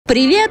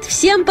Привет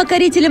всем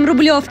покорителям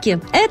Рублевки!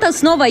 Это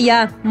снова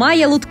я,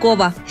 Майя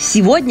Луткова.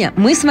 Сегодня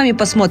мы с вами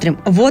посмотрим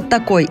вот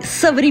такой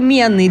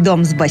современный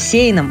дом с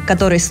бассейном,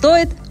 который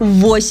стоит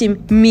 8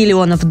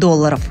 миллионов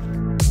долларов.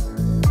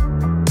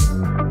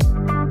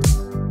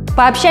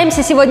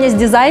 Пообщаемся сегодня с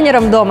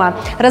дизайнером дома,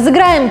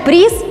 разыграем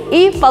приз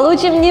и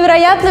получим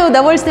невероятное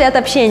удовольствие от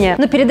общения.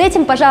 Но перед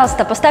этим,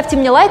 пожалуйста, поставьте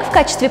мне лайк в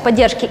качестве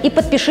поддержки и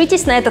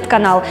подпишитесь на этот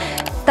канал.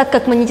 Так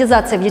как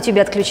монетизация в YouTube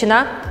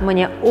отключена,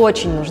 мне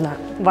очень нужна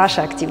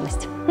ваша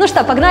активность. Ну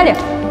что, погнали?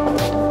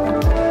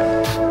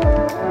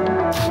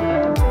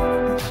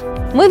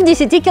 Мы в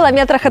 10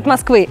 километрах от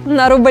Москвы,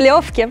 на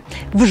Рублевке,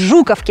 в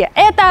Жуковке.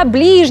 Это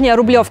ближняя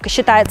Рублевка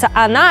считается.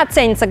 Она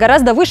ценится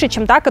гораздо выше,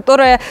 чем та,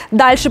 которая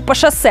дальше по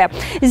шоссе.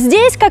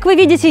 Здесь, как вы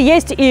видите,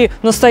 есть и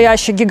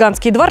настоящие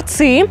гигантские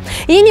дворцы,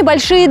 и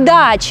небольшие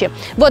дачи.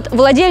 Вот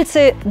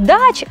владельцы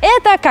дач –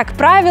 это, как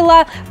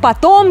правило,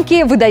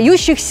 потомки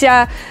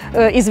выдающихся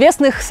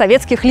известных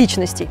советских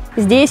личностей.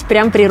 Здесь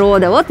прям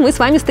природа. Вот мы с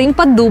вами стоим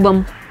под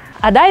дубом.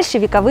 А дальше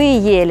вековые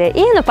ели.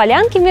 И на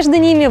полянке между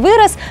ними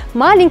вырос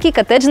маленький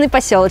коттеджный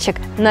поселочек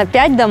на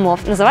 5 домов.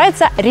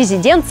 Называется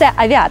Резиденция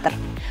Авиатор.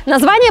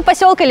 Название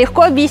поселка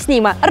легко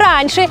объяснимо.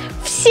 Раньше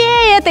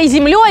всей этой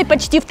землей,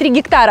 почти в 3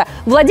 гектара,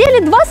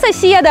 владели два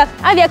соседа,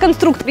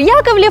 авиаконструктор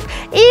Яковлев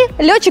и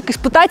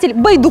летчик-испытатель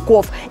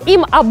Байдуков.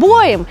 Им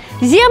обоим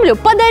землю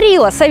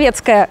подарила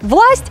советская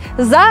власть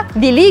за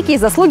великие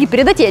заслуги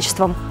перед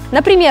Отечеством.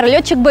 Например,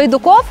 летчик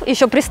Байдуков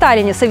еще при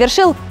Сталине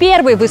совершил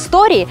первый в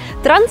истории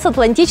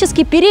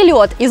трансатлантический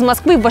перелет из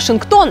Москвы в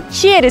Вашингтон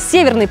через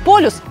Северный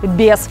полюс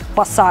без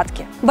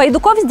посадки.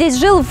 Байдуков здесь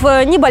жил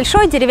в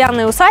небольшой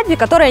деревянной усадьбе,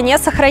 которая не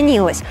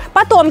сохранилась.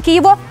 Потомки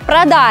его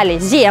продали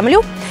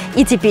землю,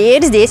 и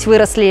теперь здесь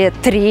выросли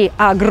 3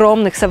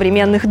 огромных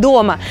современных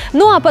дома.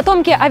 Ну а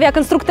потомки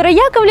авиаконструктора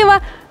Яковлева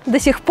до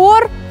сих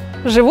пор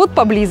живут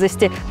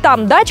поблизости.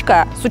 Там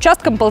дачка с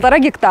участком 1,5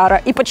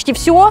 гектара, и почти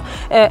все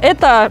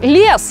это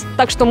лес,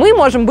 так что мы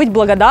можем быть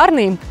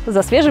благодарны им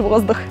за свежий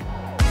воздух.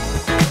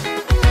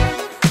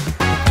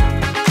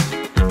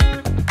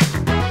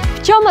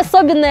 В чем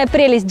особенная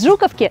прелесть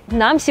Жуковки,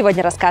 нам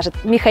сегодня расскажет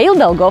Михаил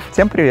Долгов.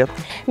 Всем привет!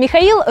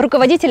 Михаил –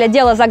 руководитель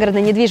отдела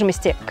загородной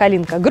недвижимости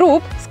 «Калинка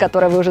Групп», с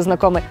которой вы уже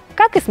знакомы,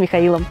 как и с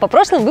Михаилом, по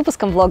прошлым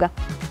выпускам влога.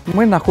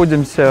 Мы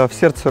находимся в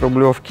сердце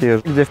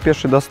Рублевки, где в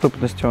пешей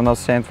доступности у нас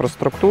вся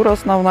инфраструктура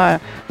основная,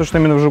 потому что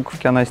именно в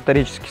Жуковке она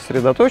исторически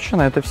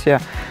сосредоточена. Это все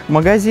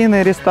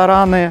магазины,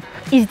 рестораны.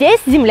 И здесь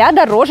земля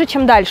дороже,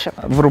 чем дальше.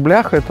 В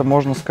рублях это,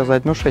 можно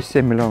сказать,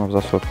 6-7 миллионов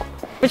за сотку.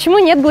 Почему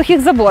нет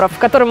глухих заборов, к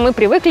которым мы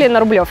привыкли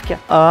на Рублевке?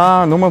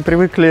 Мы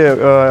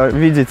привыкли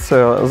видеть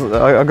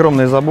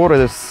огромные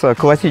заборы с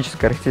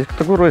классической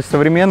архитектурой.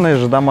 Современные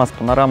же дома с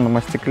панорамным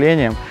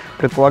остеклением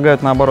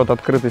предполагают, наоборот,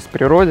 открытость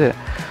природе,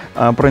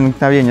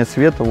 проникновение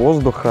света,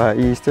 воздуха.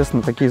 И,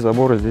 естественно, такие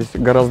заборы здесь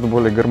гораздо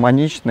более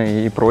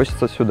гармоничные и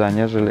просятся сюда,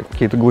 нежели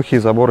какие-то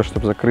глухие заборы,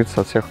 чтобы закрыться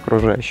от всех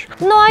окружающих.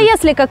 Ну а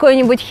если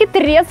какой-нибудь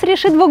хитрец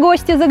решит в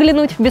гости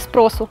заглянуть без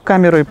спросу?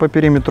 Камеры по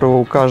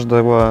периметру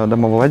каждого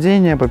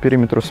домовладения, по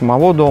периметру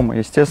самого дома.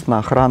 Естественно,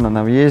 охрана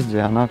на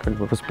въезде, она как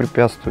бы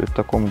воспрепятствует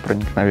такому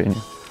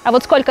проникновению. А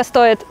вот сколько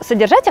стоит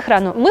содержать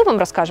охрану, мы вам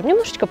расскажем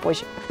немножечко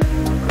позже.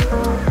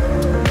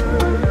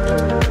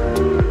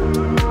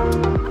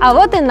 А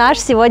вот и наш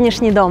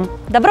сегодняшний дом.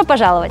 Добро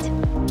пожаловать!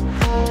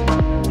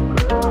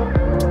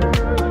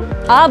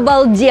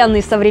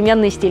 Обалденный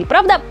современный стиль.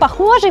 Правда,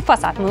 похожий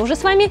фасад мы уже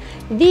с вами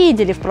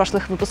видели в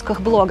прошлых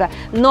выпусках блога.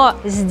 Но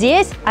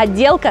здесь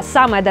отделка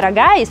самая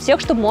дорогая из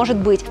всех, что может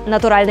быть.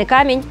 Натуральный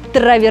камень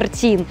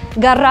травертин.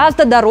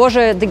 Гораздо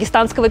дороже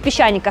дагестанского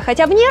песчаника,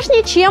 хотя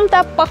внешне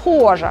чем-то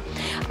похоже.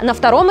 На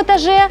 2-м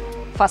этаже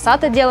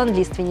фасад отделан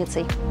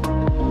лиственницей.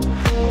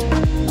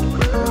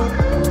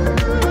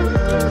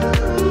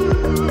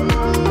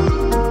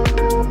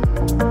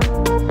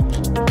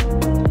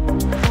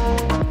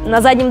 На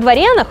заднем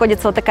дворе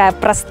находится вот такая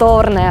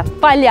просторная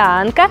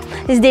полянка.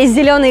 Здесь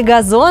зеленый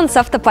газон с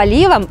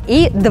автополивом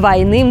и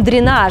двойным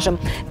дренажем.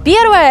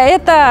 Первое –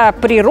 это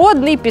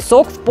природный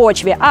песок в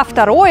почве, а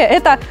второе –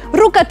 это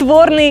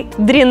рукотворный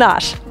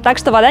дренаж. Так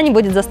что вода не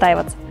будет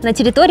застаиваться. На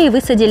территории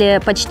высадили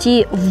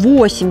почти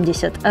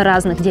 80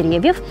 разных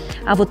деревьев,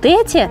 а вот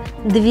эти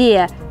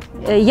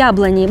 2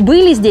 яблони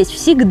были здесь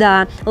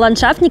всегда.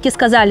 Ландшафтники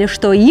сказали,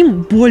 что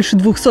им больше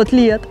 200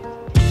 лет.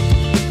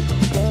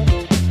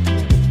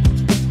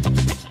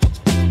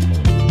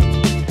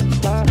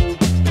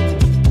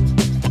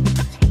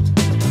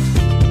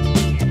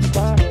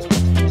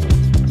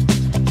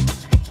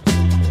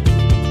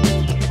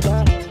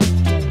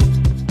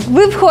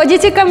 Вы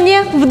входите ко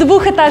мне в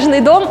 2-этажный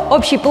дом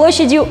общей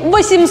площадью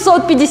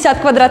 850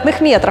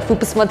 квадратных метров. Вы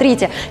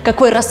посмотрите,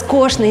 какой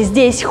роскошный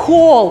здесь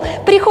холл,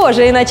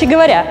 прихожая, иначе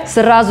говоря.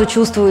 Сразу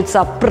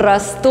чувствуется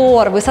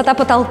простор, высота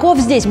потолков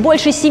здесь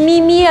больше 7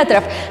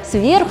 метров.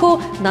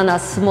 Сверху на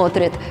нас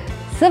смотрит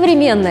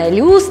современная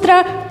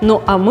люстра,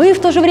 ну а мы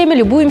в то же время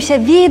любуемся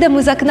видом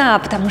из окна,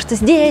 потому что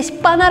здесь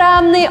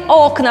панорамные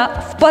окна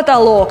в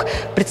потолок.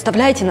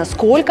 Представляете,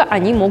 насколько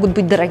они могут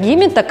быть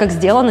дорогими, так как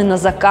сделаны на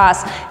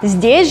заказ.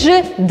 Здесь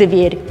же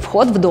дверь,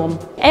 вход в дом.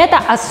 Это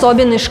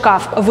особенный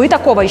шкаф, вы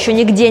такого еще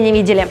нигде не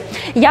видели.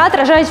 Я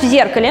отражаюсь в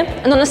зеркале,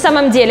 но на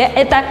самом деле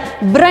это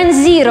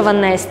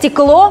бронзированное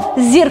стекло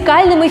с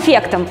зеркальным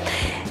эффектом.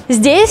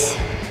 Здесь,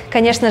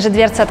 конечно же,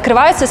 дверцы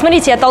открываются.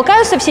 Смотрите, я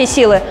толкаю со всей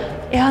силы,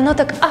 и оно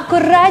так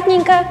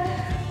аккуратненько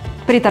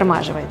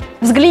притормаживает.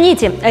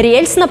 Взгляните,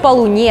 рельс на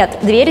полу нет,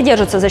 двери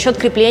держатся за счет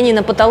креплений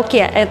на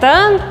потолке.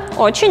 Это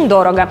очень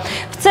дорого.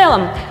 В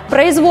целом,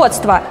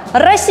 производство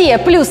Россия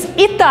плюс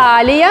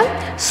Италия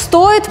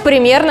стоит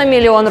примерно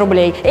 1 000 000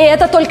 рублей. И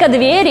это только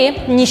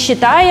двери, не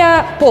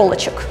считая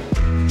полочек.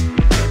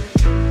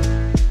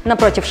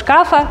 Напротив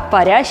шкафа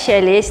парящая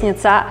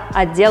лестница,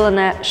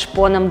 отделанная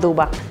шпоном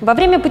дуба. Во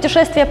время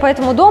путешествия по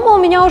этому дому у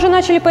меня уже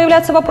начали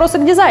появляться вопросы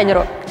к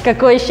дизайнеру.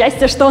 Какое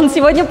счастье, что он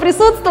сегодня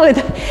присутствует!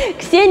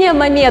 Ксения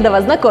Мамедова,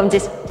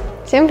 знакомьтесь.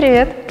 Всем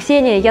привет!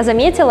 Ксения, я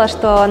заметила,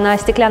 что на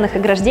стеклянных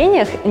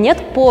ограждениях нет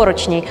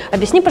поручней.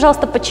 Объясни,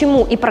 пожалуйста,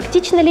 почему и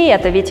практично ли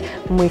это, ведь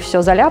мы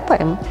все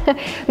заляпаем.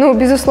 Ну,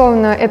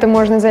 безусловно, это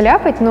можно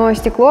заляпать, но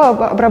стекло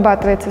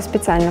обрабатывается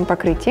специальным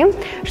покрытием,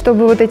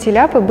 чтобы вот эти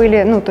ляпы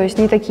были, ну, то есть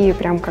не такие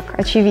прям как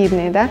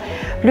очевидные, да.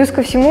 Плюс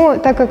ко всему,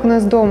 так как у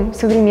нас дом в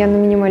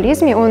современном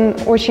минимализме, он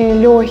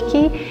очень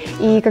легкий,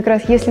 и как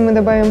раз если мы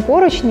добавим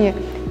поручни,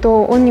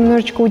 то он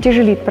немножечко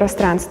утяжелит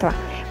пространство.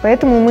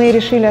 Поэтому мы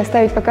решили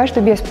оставить пока что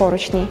без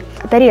поручней.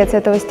 Торец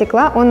этого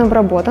стекла, он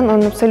обработан,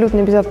 он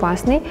абсолютно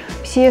безопасный.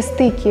 Все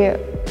стыки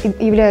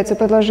являются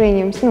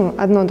подложением, ну,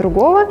 одно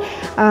другого.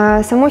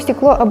 Само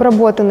стекло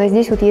обработано,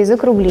 здесь вот есть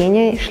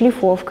закругление,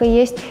 шлифовка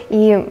есть.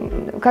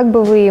 И как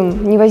бы вы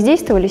не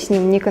воздействовали с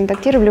ним, не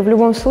контактировали, в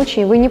любом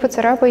случае вы не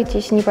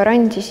поцарапаетесь, не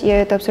поранитесь, и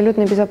это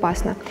абсолютно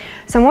безопасно.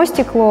 Само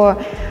стекло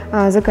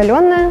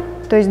закаленное.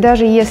 То есть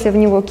даже если в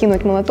него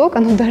кинуть молоток,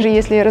 оно даже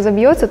если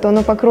разобьется, то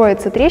оно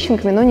покроется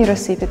трещинками, но не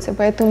рассыпется.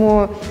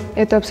 Поэтому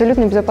это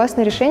абсолютно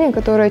безопасное решение,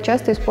 которое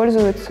часто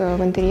используется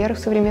в интерьерах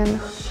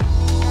современных.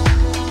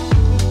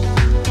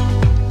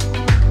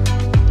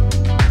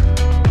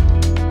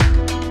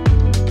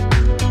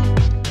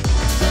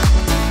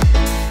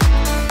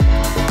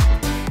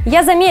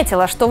 Я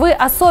заметила, что вы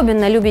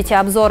особенно любите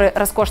обзоры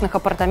роскошных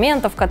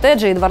апартаментов,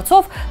 коттеджей и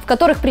дворцов, в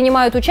которых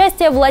принимают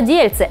участие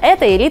владельцы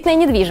этой элитной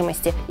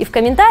недвижимости. И в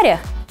комментариях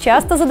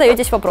часто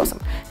задаетесь вопросом,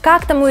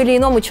 как тому или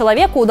иному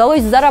человеку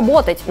удалось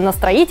заработать на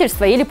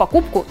строительство или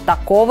покупку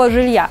такого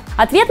жилья.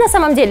 Ответ на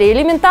самом деле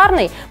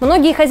элементарный.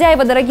 Многие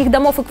хозяева дорогих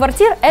домов и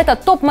квартир – это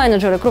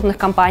топ-менеджеры крупных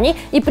компаний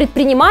и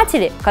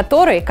предприниматели,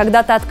 которые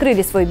когда-то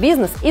открыли свой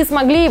бизнес и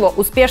смогли его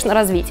успешно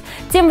развить.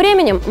 Тем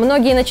временем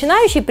многие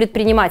начинающие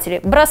предприниматели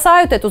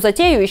бросают эту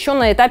затею еще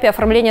на этапе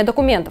оформления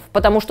документов,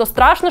 потому что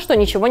страшно, что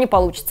ничего не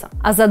получится.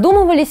 А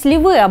задумывались ли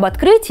вы об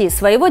открытии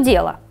своего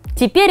дела?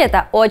 Теперь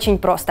это очень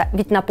просто,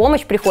 ведь на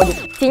помощь приходит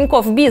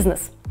Тинькофф Бизнес.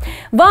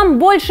 Вам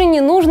больше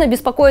не нужно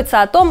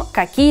беспокоиться о том,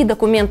 какие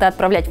документы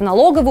отправлять в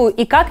налоговую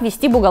и как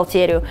вести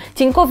бухгалтерию.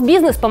 Тинькофф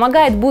Бизнес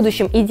помогает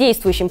будущим и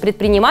действующим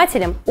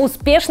предпринимателям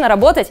успешно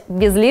работать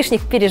без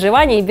лишних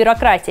переживаний и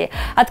бюрократии.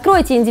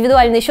 Откройте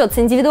индивидуальный счет с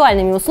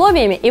индивидуальными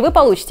условиями, и вы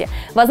получите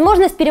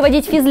возможность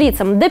переводить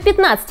физлицам до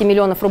 15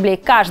 миллионов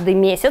рублей каждый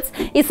месяц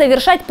и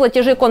совершать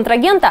платежи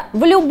контрагента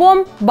в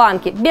любом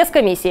банке без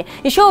комиссии.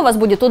 Еще у вас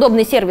будет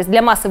удобный сервис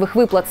для массовых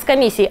выплат с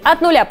комиссией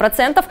от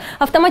 0%,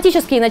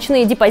 автоматические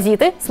ночные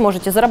депозиты,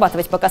 сможете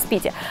зарабатывать, пока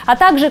спите. А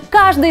также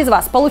каждый из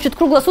вас получит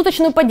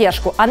круглосуточную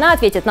поддержку. Она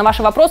ответит на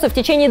ваши вопросы в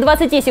течение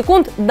 20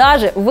 секунд,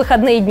 даже в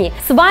выходные дни.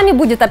 С вами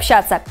будет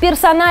общаться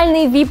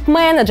персональный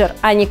VIP-менеджер,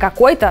 а не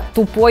какой-то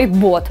тупой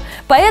бот.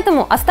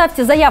 Поэтому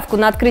оставьте заявку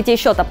на открытие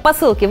счета по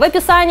ссылке в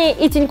описании,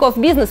 и Тинькофф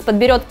Бизнес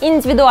подберет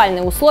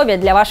индивидуальные условия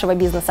для вашего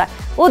бизнеса.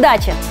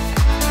 Удачи!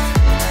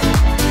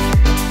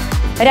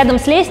 Рядом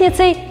с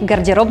лестницей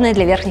гардеробная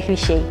для верхних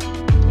вещей.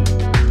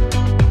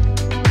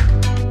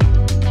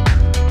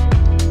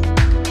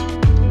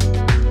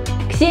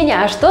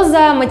 Ксения, а что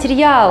за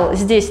материал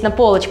здесь на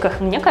полочках?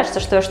 Мне кажется,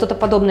 что я что-то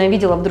подобное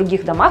видела в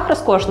других домах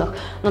роскошных,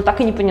 но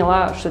так и не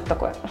поняла, что это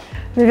такое.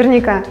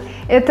 Наверняка.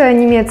 Это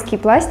немецкий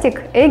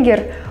пластик,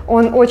 эгер.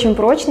 Он очень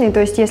прочный,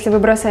 то есть если вы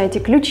бросаете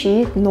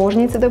ключи,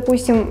 ножницы,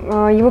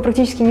 допустим, его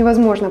практически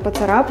невозможно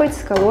поцарапать,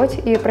 сколоть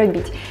и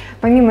пробить.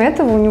 Помимо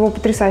этого, у него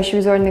потрясающее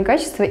визуальное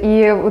качество,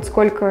 и вот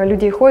сколько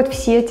людей ходят,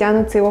 все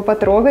тянутся его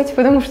потрогать,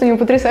 потому что у него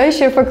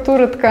потрясающая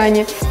фактура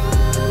ткани.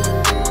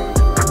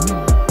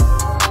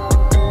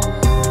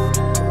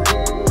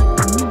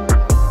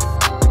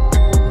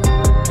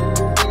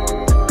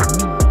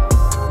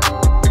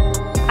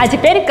 А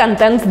теперь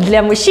контент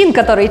для мужчин,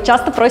 которые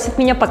часто просят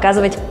меня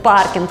показывать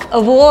паркинг.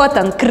 Вот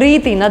он,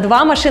 крытый на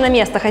 2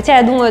 машиноместа, хотя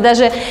я думаю,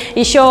 даже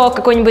еще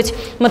какой-нибудь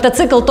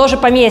мотоцикл тоже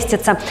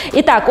поместится.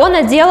 Итак, он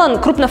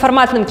отделан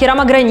крупноформатным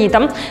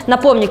керамогранитом.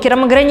 Напомню,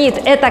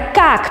 керамогранит — это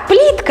как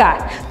плитка,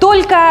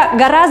 только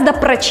гораздо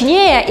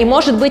прочнее и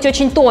может быть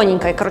очень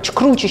тоненькой, короче,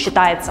 круче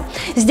считается.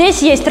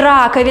 Здесь есть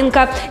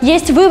раковинка,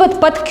 есть вывод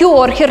под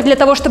керхер для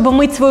того, чтобы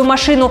мыть свою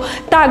машину.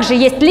 Также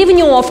есть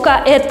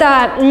ливневка,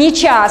 это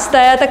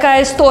нечастая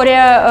такая история,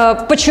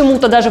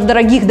 почему-то даже в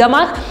дорогих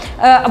домах.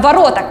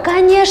 Ворота,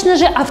 конечно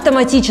же,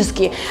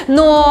 автоматические,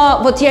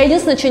 но вот я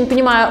единственное, что не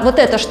понимаю, вот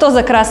это что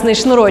за красный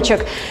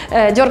шнурочек?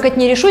 Дергать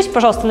не решусь,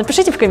 пожалуйста,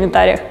 напишите в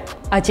комментариях.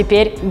 А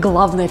теперь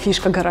главная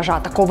фишка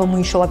гаража, такого мы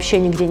еще вообще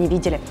нигде не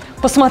видели.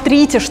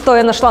 Посмотрите, что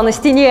я нашла на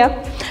стене.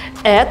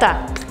 Это,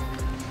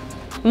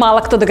 мало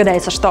кто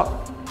догадается, что.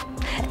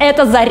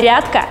 Это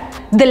зарядка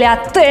для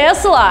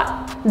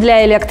Тесла,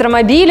 для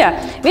электромобиля.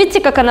 Видите,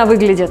 как она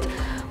выглядит?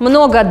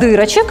 Много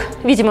дырочек,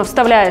 видимо,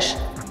 вставляешь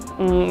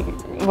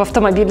в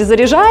автомобиль,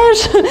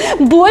 заряжаешь.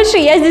 Больше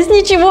я здесь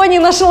ничего не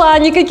нашла,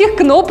 никаких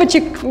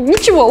кнопочек,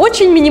 ничего,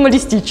 очень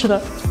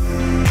минималистично.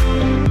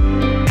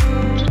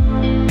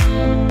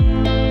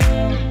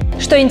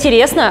 Что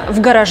интересно, в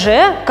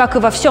гараже, как и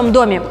во всем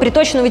доме,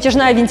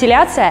 приточно-вытяжная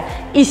вентиляция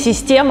и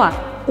система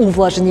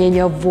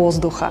увлажнения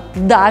воздуха.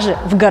 Даже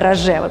в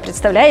гараже, вы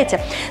представляете?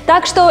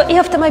 Так что и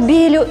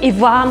автомобилю, и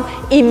вам,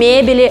 и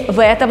мебели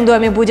в этом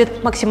доме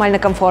будет максимально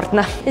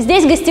комфортно.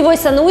 Здесь гостевой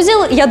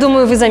санузел. Я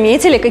думаю, вы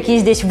заметили, какие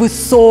здесь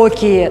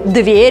высокие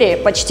двери,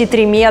 почти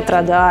 3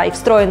 метра, да, и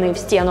встроенные в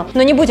стену.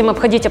 Но не будем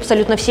обходить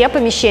абсолютно все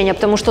помещения,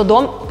 потому что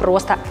дом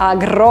просто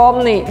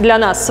огромный для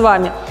нас с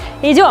вами.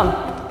 Идем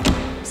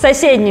в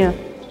соседнюю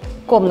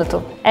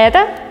комнату.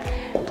 Это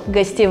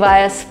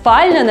гостевая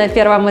спальня на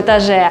 1-м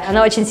этаже.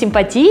 Она очень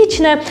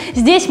симпатичная.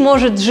 Здесь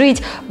может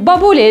жить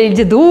бабуля или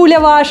дедуля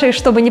вашей,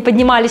 чтобы не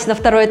поднимались на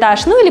 2-й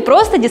этаж. Ну или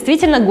просто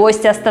действительно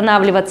гости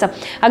останавливаться.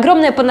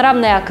 Огромное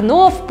панорамное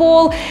окно в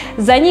пол.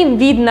 За ним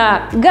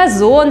видно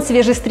газон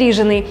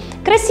свежестриженный.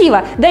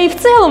 Красиво. Да и в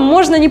целом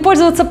можно не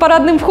пользоваться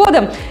парадным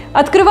входом.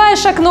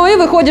 Открываешь окно и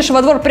выходишь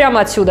во двор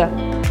прямо отсюда.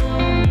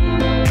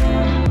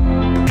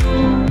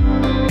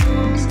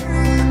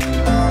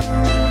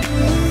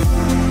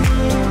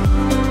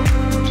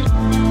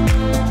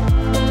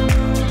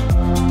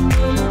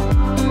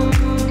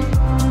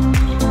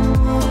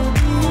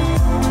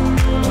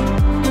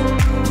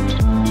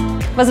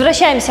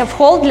 Возвращаемся в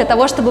холл для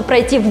того, чтобы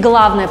пройти в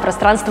главное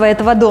пространство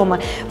этого дома.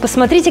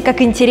 Посмотрите,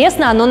 как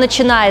интересно оно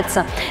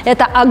начинается.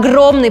 Это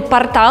огромный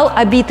портал,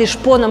 обитый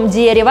шпоном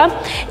дерева,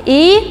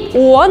 и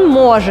он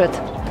может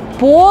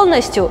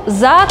полностью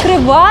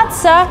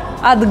закрываться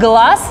от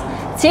глаз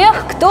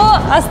тех, кто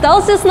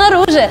остался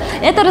снаружи.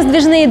 Это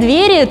раздвижные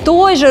двери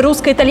той же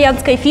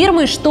русско-итальянской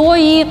фирмы, что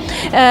и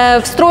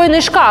встроенный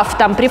шкаф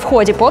там при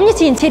входе.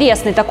 Помните,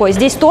 интересный такой?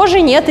 Здесь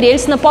тоже нет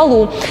рельс на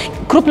полу.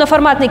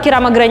 Крупноформатный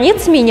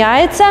керамогранит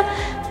сменяется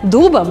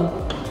дубом.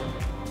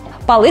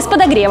 Полы с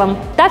подогревом.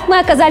 Так мы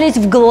оказались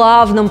в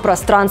главном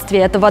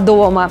пространстве этого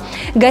дома.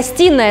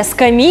 Гостиная с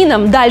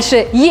камином,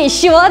 дальше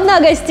еще одна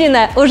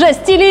гостиная, уже с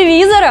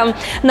телевизором.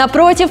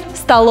 Напротив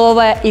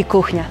столовая и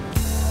кухня.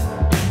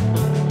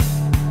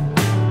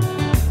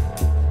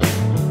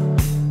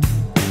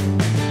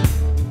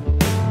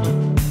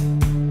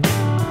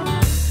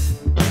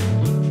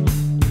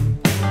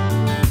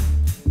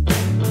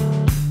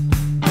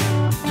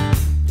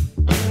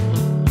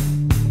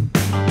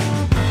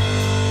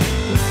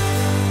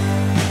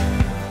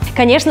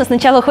 Конечно,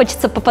 сначала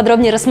хочется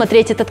поподробнее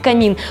рассмотреть этот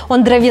камин.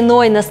 Он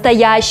дровяной,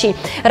 настоящий.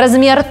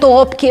 Размер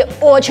топки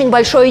очень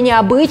большой и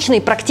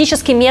необычный,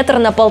 практически 1,5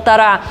 на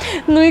 1,5.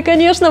 Ну и,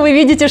 конечно, вы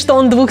видите, что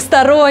он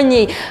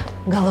двухсторонний.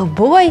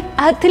 Голубой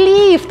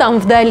отлив там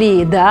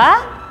вдали, да?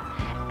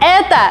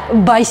 Это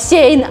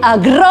бассейн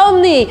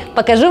огромный.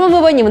 Покажу вам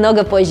его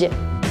немного позже.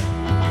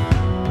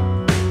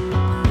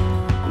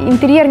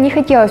 Интерьер не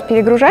хотелось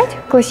перегружать.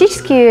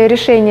 Классические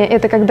решения –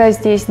 это когда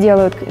здесь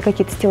делают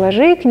какие-то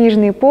стеллажи,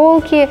 книжные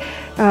полки,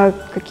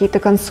 какие-то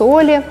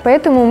консоли.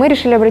 Поэтому мы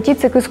решили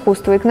обратиться к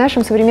искусству и к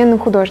нашим современным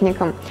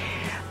художникам.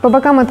 По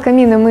бокам от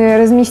камина мы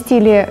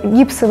разместили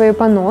гипсовые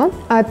панно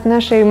от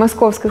нашей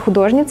московской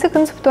художницы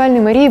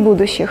концептуальной Марии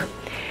Будущих.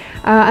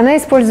 Она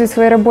использует в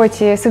своей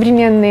работе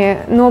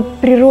современные, но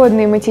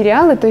природные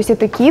материалы, то есть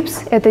это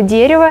гипс, это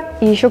дерево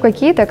и еще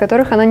какие-то, о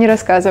которых она не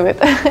рассказывает.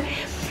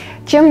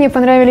 Чем мне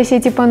понравились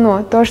эти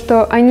панно? То,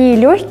 что они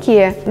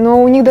легкие,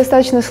 но у них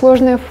достаточно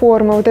сложная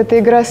форма. Вот эта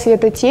игра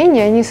света-тени,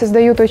 они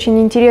создают очень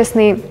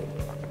интересный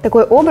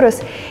такой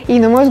образ. И,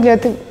 на мой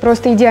взгляд,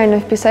 просто идеально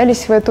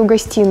вписались в эту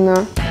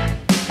гостиную.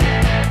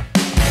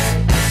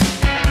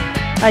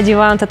 А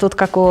диван-то тут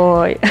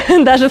какой!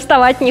 Даже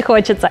вставать не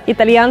хочется.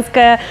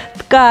 Итальянская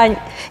ткань,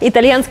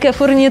 итальянская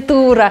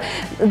фурнитура,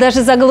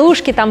 даже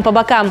заглушки там по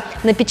бокам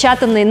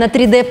напечатанные на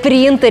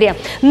 3D-принтере.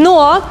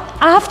 Но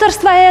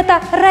авторство это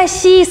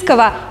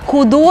российского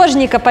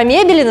художника по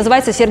мебели,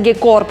 называется Сергей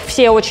Корб.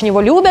 Все очень его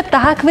любят.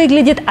 Так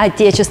выглядит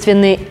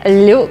отечественный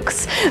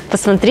люкс.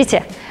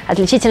 Посмотрите,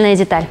 отличительная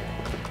деталь.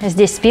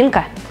 Здесь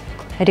спинка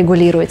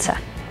регулируется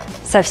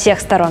со всех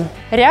сторон.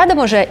 Рядом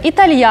уже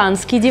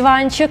итальянский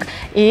диванчик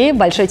и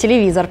большой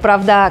телевизор.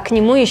 Правда, к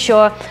нему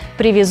еще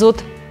привезут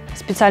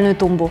специальную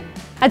тумбу.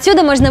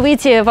 Отсюда можно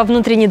выйти во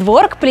внутренний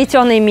двор к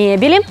плетеной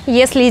мебели.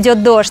 Если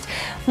идет дождь,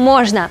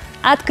 можно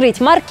открыть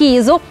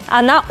маркизу.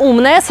 Она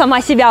умная,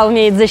 сама себя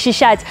умеет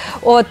защищать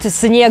от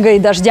снега и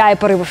дождя и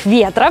порывов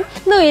ветра.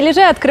 Ну или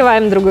же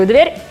открываем другую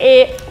дверь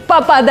и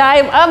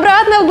попадаем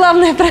обратно в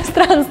главное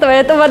пространство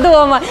этого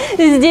дома.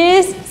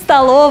 Здесь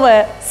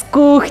столовая с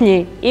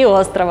кухней и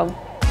островом.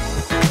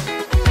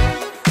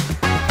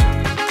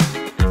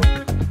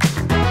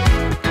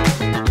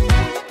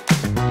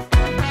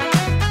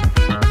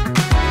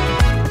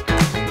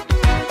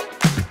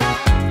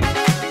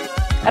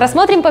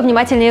 Рассмотрим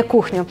повнимательнее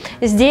кухню.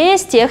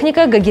 Здесь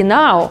техника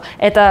Гагенау.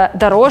 Это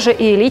дороже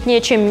и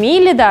элитнее, чем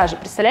Милли даже.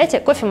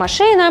 Представляете,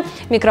 кофемашина,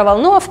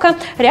 микроволновка,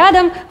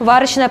 рядом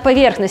варочная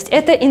поверхность.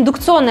 Это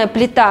индукционная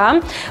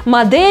плита,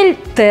 модель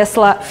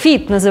Tesla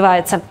Fit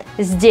называется.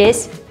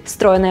 Здесь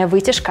встроенная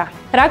вытяжка.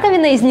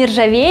 Раковина из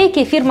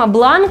нержавейки, фирма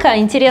Бланка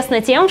интересна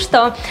тем,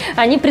 что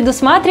они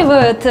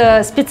предусматривают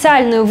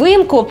специальную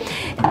выемку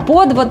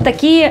под вот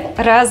такие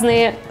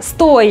разные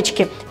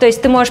стоечки. То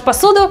есть ты можешь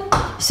посуду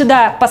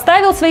сюда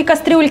поставил свои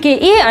кастрюльки,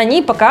 и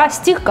они пока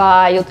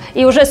стекают.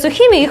 И уже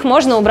сухими их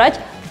можно убрать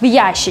в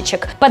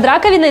ящичек. Под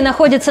раковиной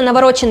находится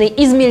навороченный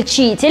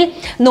измельчитель,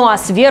 ну а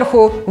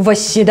сверху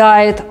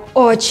восседает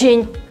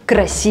очень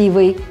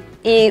красивый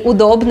и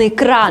удобный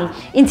кран.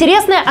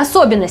 Интересная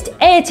особенность: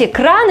 эти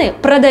краны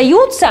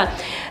продаются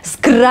с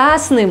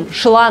красным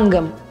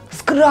шлангом.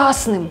 С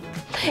красным.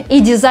 И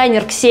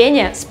дизайнер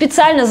Ксения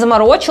специально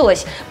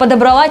заморочилась,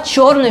 подобрала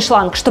черный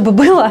шланг, чтобы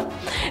было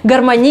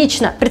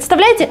гармонично.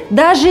 Представляете,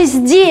 даже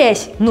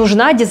здесь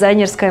нужна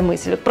дизайнерская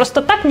мысль.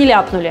 Просто так не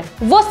ляпнули.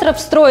 В остров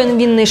встроен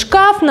винный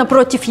шкаф,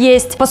 напротив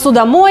есть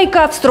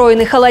посудомойка,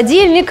 встроенный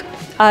холодильник.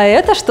 А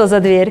это что за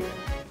дверь?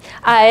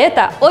 А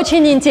это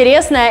очень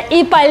интересное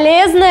и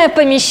полезное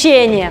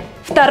помещение.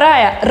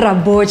 Вторая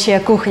рабочая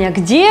кухня,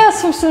 где,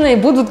 собственно, и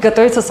будут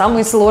готовиться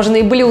самые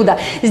сложные блюда.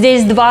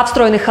 Здесь 2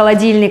 встроенных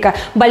холодильника,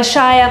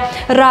 большая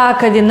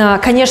раковина,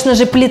 конечно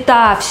же,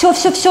 плита,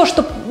 все-все-все,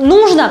 что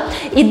нужно,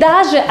 и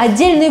даже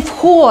отдельный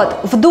вход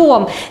в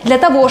дом для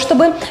того,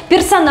 чтобы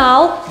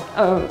персонал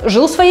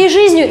жил своей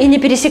жизнью и не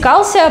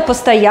пересекался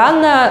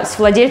постоянно с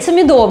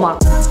владельцами дома.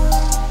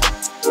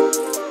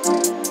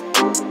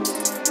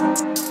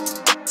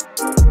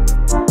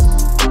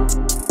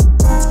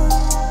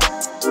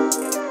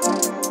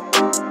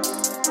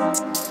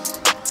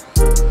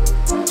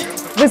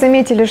 Вы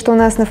заметили, что у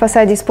нас на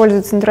фасаде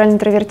используется натуральный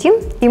травертин,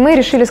 и мы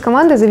решили с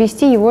командой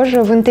завести его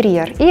же в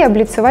интерьер и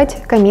облицевать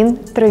камин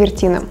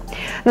травертином.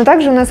 Но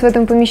также у нас в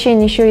этом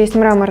помещении еще есть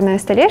мраморная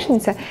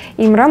столешница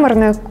и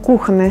мраморная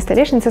кухонная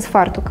столешница с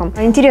фартуком.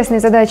 Интересной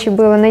задачей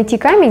было найти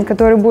камень,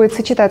 который будет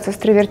сочетаться с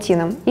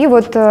травертином. И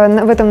вот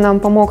в этом нам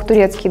помог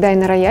турецкий дай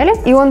на рояле.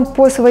 И он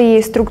по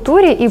своей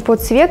структуре и по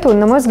цвету,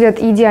 на мой взгляд,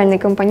 идеальный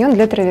компаньон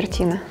для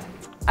травертина.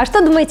 А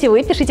что думаете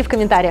вы? Пишите в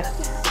комментариях.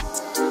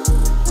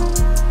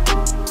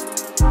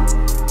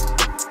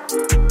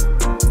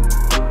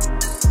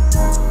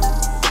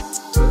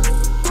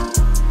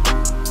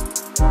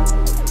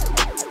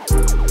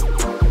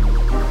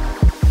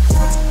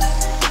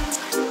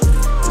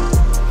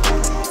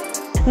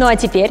 Ну а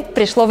теперь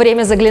пришло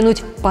время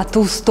заглянуть по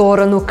ту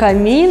сторону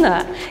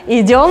камина.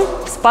 Идем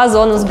в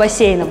спа-зону с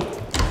бассейном.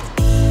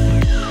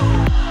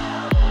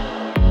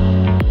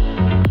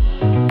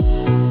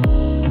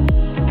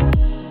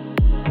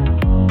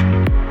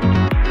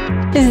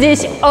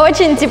 Здесь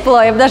очень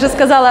тепло, я бы даже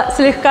сказала,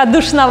 слегка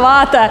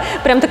душновато.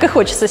 Прям так и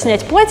хочется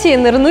снять платье и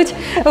нырнуть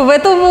в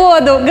эту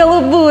воду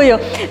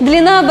голубую.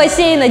 Длина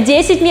бассейна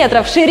 10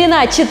 метров,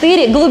 ширина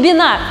 4,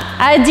 глубина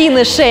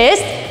 1,6.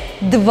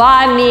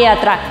 2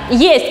 метра.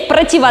 Есть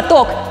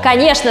противоток,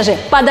 конечно же,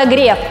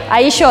 подогрев, а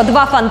еще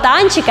 2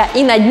 фонтанчика,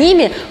 и над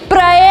ними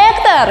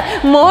проектор.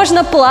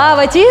 Можно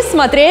плавать и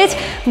смотреть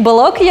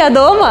блог «Я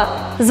дома».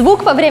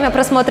 Звук во время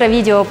просмотра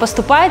видео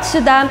поступает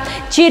сюда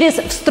через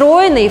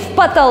встроенные в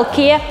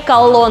потолке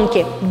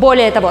колонки.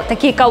 Более того,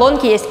 такие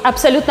колонки есть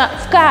абсолютно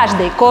в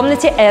каждой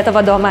комнате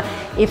этого дома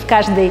и в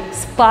каждой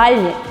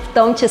спальне в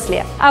том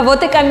числе. А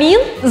вот и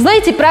камин.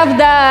 Знаете,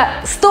 правда,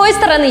 с той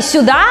стороны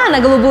сюда на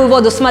голубую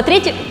воду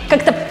смотреть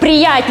как-то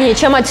приятнее,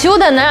 чем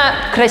отсюда на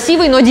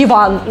красивый, но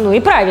диван. Ну и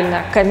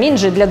правильно, камин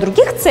же для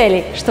других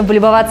целей, чтобы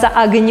любоваться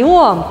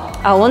огнем.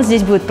 А он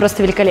здесь будет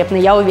просто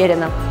великолепный, я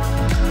уверена.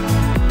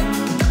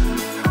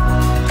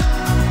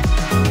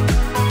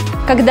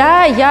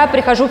 Когда я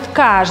прихожу в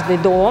каждый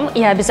дом,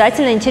 я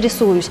обязательно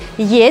интересуюсь,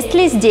 есть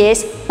ли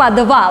здесь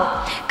подвал.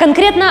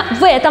 Конкретно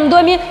в этом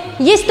доме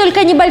есть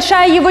только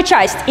небольшая его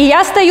часть, и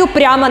я стою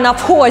прямо на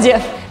входе.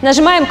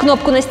 Нажимаем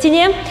кнопку на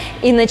стене,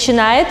 и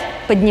начинает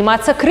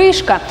подниматься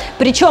крышка.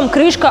 Причем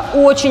крышка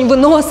очень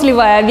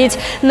выносливая, ведь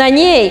на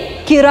ней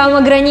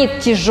керамогранит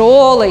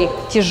тяжелый,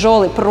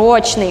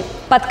 прочный.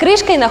 Под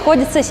крышкой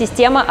находится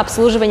система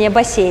обслуживания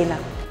бассейна.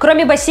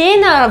 Кроме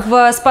бассейна,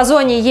 в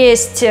спа-зоне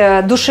есть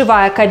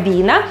душевая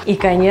кабина и,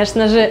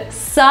 конечно же,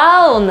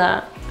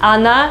 сауна.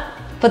 Она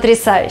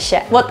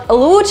потрясающая. Вот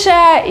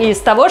лучшее из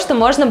того, что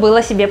можно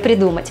было себе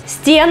придумать.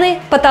 Стены,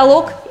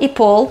 потолок и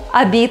пол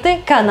обиты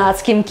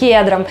канадским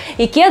кедром.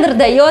 И кедр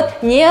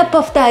дает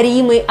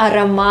неповторимый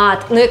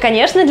аромат. Ну и,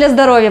 конечно, для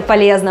здоровья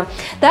полезно.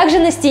 Также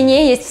на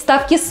стене есть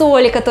вставки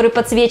соли, которые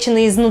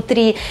подсвечены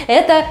изнутри.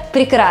 Это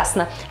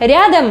прекрасно.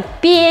 Рядом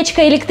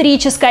печка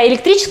электрическая.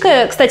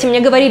 Электрическая, кстати, мне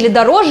говорили,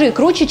 дороже и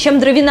круче, чем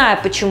дровяная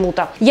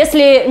почему-то.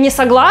 Если не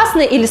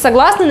согласны или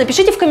согласны,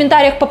 напишите в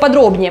комментариях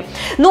поподробнее.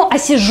 Ну, а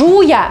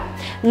сижу я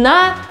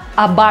на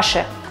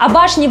абаше.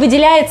 Абаш не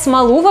выделяет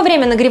смолу во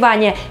время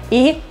нагревания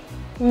и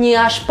не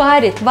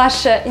ошпарит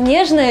ваше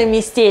нежное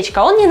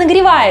местечко, он не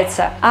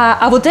нагревается.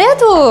 А вот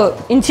эту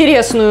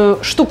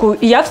интересную штуку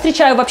я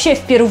встречаю вообще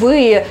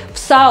впервые в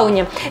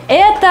сауне.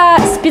 Это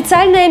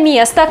специальное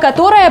место,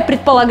 которое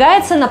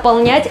предполагается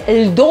наполнять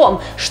льдом,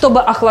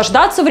 чтобы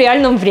охлаждаться в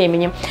реальном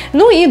времени.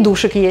 Ну и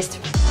душик есть.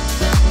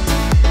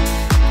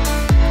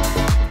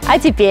 А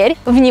теперь,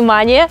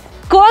 внимание!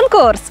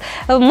 Конкурс!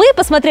 Мы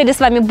посмотрели с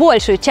вами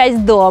большую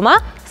часть дома.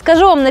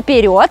 Скажу вам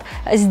наперед,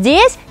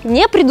 здесь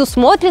не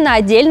предусмотрена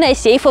отдельная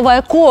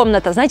сейфовая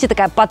комната, знаете,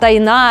 такая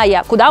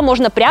потайная, куда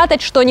можно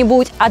прятать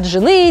что-нибудь от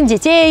жены,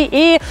 детей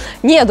и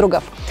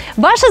недругов.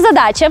 Ваша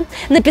задача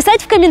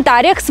написать в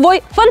комментариях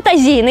свой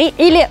фантазийный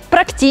или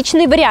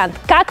практичный вариант.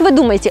 Как вы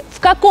думаете, в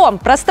каком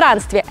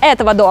пространстве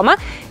этого дома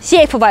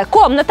сейфовая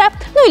комната,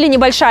 ну или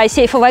небольшая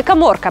сейфовая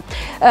каморка,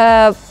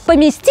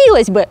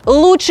 поместилась бы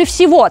лучше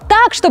всего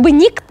так, чтобы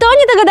никто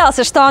не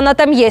догадался, что она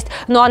там есть,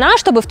 но она,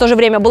 чтобы в то же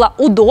время была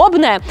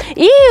удобная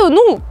и,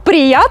 ну,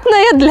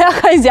 приятная для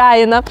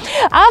хозяина.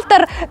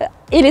 Автор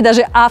или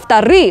даже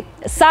авторы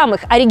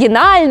самых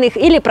оригинальных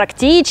или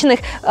практичных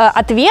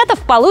ответов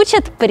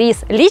получат приз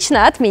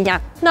лично от меня.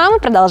 Ну а мы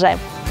продолжаем.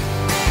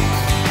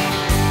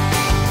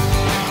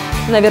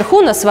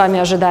 Наверху нас с вами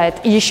ожидает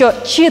еще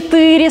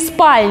 4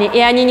 спальни, и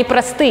они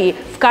непростые.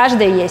 В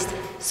каждой есть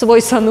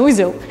свой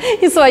санузел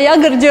и своя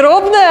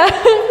гардеробная.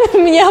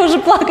 Мне уже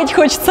плакать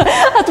хочется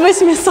от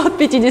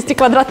 850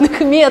 квадратных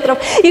метров.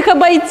 Их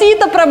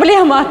обойти-то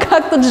проблема, а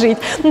как тут жить?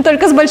 Ну,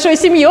 только с большой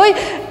семьей,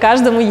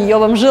 каждому ее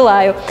вам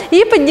желаю.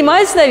 И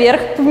поднимаюсь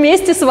наверх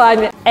вместе с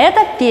вами.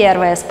 Это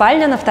первая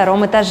спальня на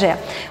 2-м этаже.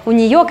 У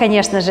нее,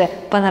 конечно же,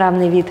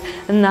 панорамный вид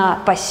на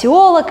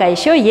поселок, а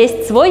еще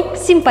есть свой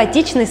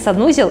симпатичный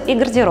санузел и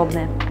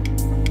гардеробная.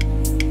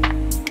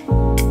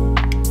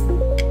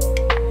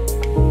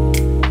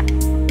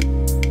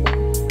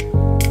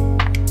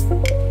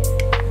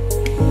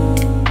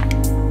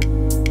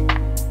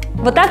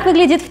 Вот так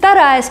выглядит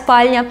 2-я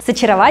спальня с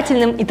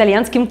очаровательным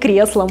итальянским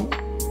креслом.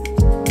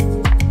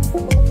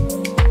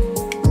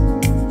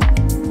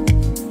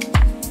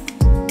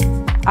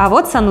 А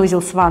вот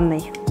санузел с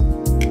ванной.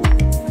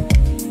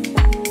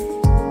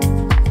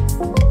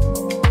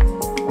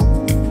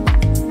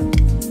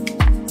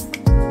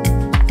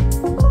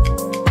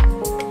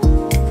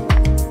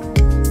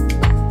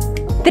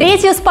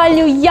 Третью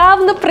спальню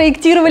явно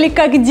проектировали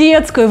как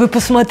детскую. Вы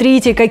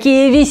посмотрите,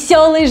 какие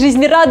веселые,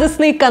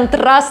 жизнерадостные,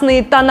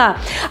 контрастные тона.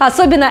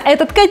 Особенно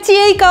этот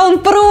котейка, он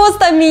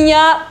просто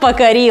меня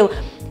покорил.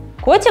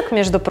 Котик,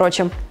 между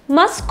прочим,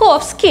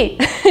 московский,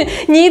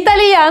 не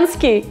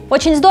итальянский.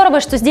 Очень здорово,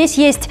 что здесь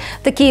есть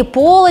такие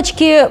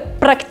полочки,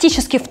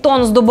 практически в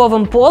тон с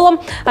дубовым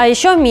полом, а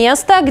еще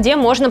место, где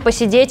можно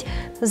посидеть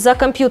за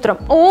компьютером.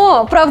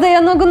 О, правда,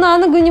 я ногу на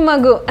ногу не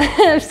могу.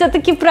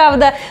 Все-таки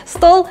правда,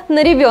 стол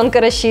на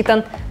ребенка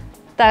рассчитан.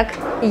 Так,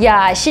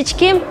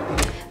 ящички.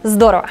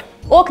 Здорово.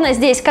 Окна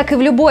здесь, как и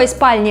в любой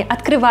спальне,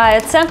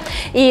 открываются,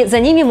 и за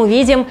ними мы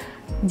видим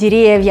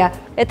деревья.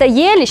 Эта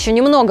ель еще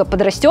немного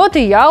подрастет,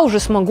 и я уже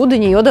смогу до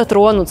нее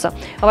дотронуться.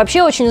 А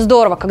вообще очень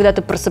здорово, когда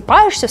ты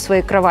просыпаешься в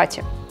своей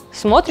кровати,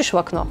 смотришь в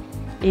окно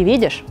и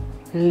видишь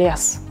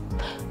лес.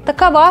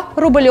 Такова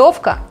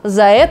Рублевка,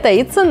 за это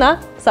и цена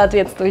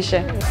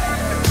соответствующая.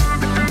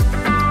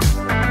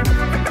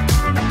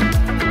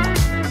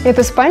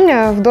 Эта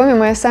спальня в доме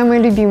моя самая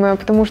любимая,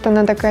 потому что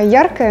она такая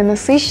яркая,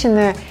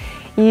 насыщенная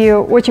и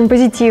очень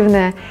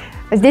позитивная.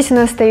 Здесь у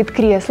нас стоит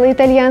кресло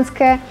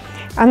итальянское.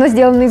 Оно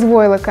сделано из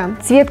войлока.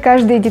 Цвет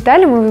каждой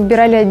детали мы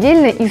выбирали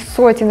отдельно из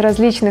сотен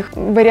различных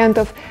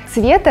вариантов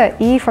цвета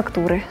и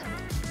фактуры.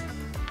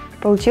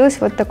 Получилось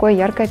вот такое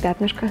яркое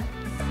пятнышко.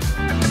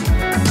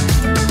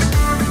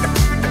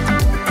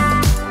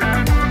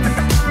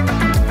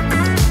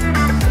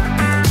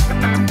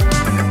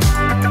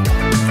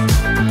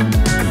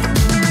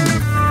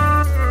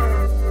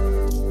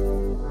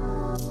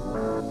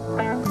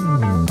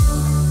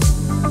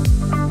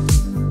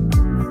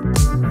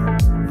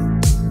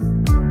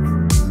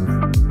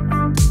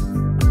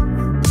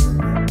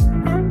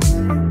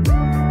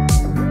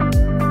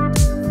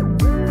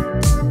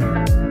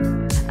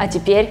 А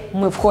теперь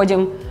мы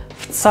входим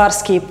в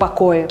царские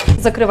покои.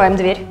 Закрываем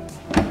дверь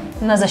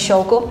на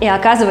защелку и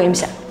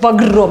оказываемся в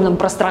огромном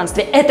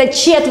пространстве. Это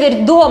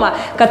четверть дома,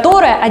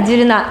 которая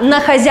отделена на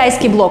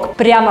хозяйский блок.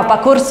 Прямо по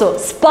курсу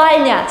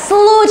спальня с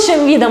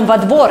лучшим видом во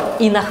двор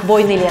и на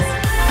хвойный лес.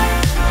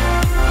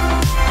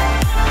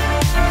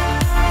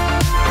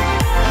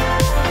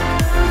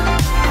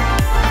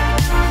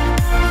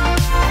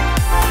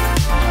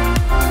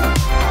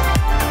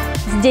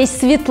 Здесь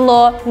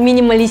светло,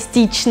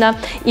 минималистично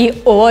и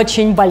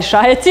очень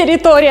большая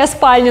территория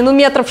спальни, ну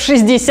метров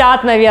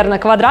 60, наверное,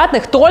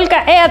 квадратных, только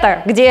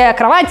это, где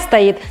кровать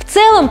стоит. В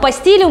целом по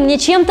стилю мне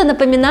чем-то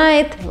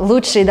напоминает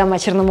лучшие дома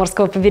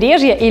Черноморского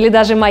побережья или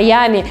даже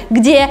Майами,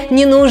 где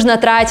не нужно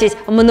тратить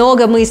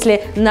много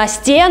мысли на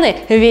стены,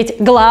 ведь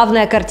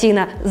главная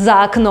картина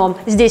за окном.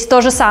 Здесь то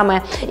же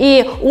самое.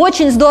 И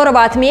очень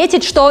здорово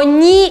отметить, что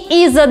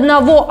ни из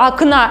одного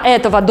окна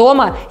этого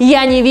дома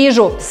я не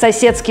вижу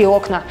соседские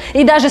окна.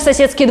 И даже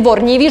соседский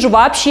двор не вижу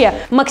вообще.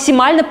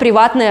 Максимально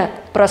приватное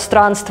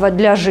пространство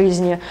для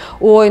жизни.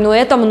 Ой, ну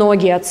это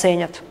многие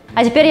оценят.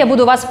 А теперь я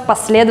буду вас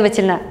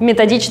последовательно,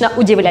 методично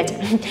удивлять.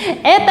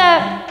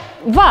 Это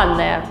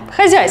ванная,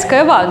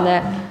 хозяйская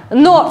ванная.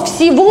 Но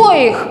всего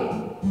их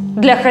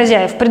для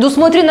хозяев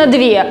предусмотрено 2.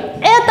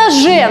 Это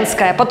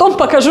женская, потом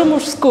покажу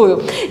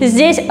мужскую.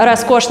 Здесь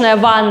роскошная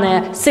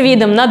ванная с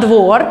видом на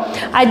двор.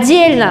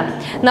 Отдельно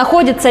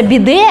находится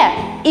биде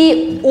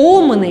и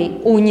умный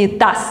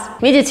унитаз.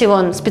 Видите,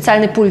 вон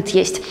специальный пульт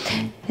есть.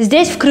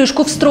 Здесь в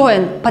крышку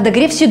встроен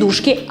подогрев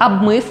сидушки,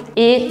 обмыв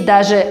и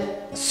даже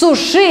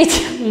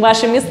сушить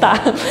ваши места.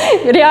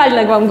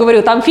 Реально вам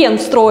говорю, там фен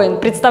встроен,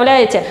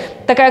 представляете?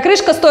 Такая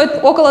крышка стоит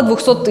около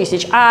 200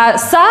 тысяч, а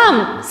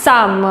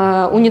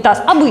сам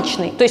унитаз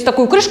обычный, то есть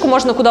такую крышку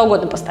можно куда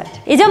угодно поставить.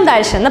 Идем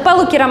дальше. На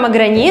полу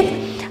керамогранит,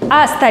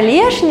 а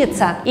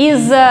столешница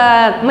из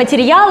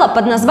материала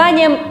под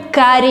названием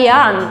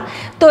кориан.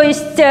 То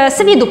есть с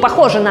виду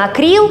похоже на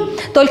акрил,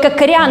 только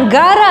кориан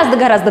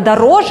гораздо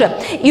дороже,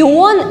 и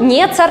он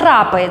не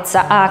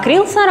царапается, а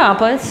акрил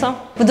царапается.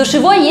 В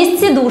душевой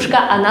есть сидушка,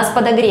 она с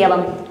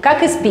подогревом,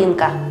 как и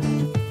спинка.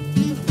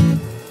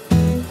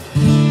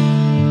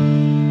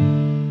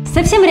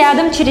 Совсем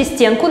рядом, через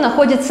стенку,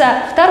 находится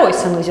второй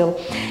санузел.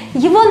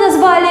 Его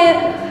назвали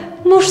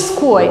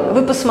мужской.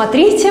 Вы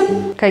посмотрите,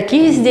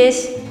 какие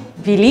здесь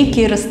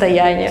великие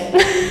расстояния.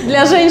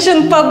 Для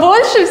женщин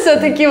побольше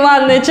все-таки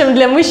ванная, чем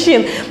для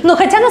мужчин. Но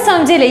хотя на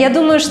самом деле я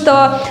думаю,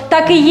 что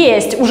так и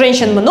есть. У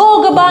женщин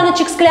много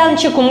баночек,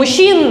 скляночек, у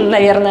мужчин,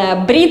 наверное,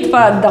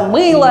 бритва, да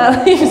мыло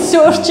и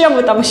все, чем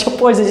вы там еще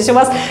пользуетесь. У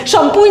вас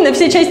шампунь на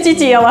все части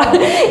тела.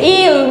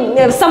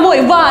 И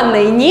самой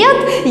ванной нет,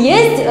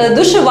 есть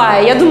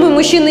душевая. Я думаю,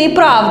 мужчины и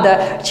правда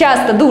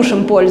часто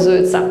душем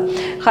пользуются.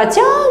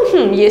 Хотя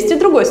есть и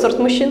другой сорт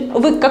мужчин.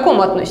 Вы к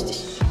какому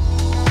относитесь?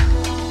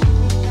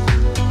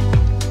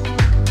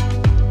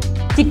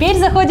 Теперь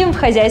заходим в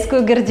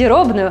хозяйскую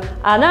гардеробную.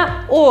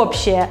 Она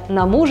общая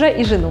на мужа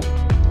и жену.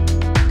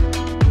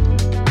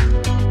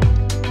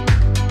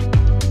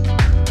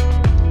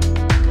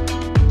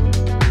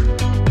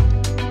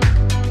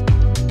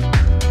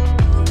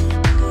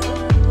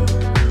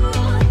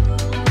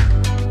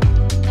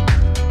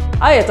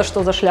 А это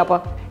что за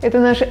шляпа? Это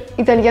наш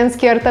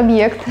итальянский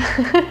арт-объект.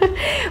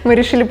 Мы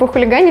решили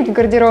похулиганить в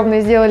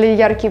гардеробной, сделали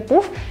яркий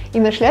пуф, и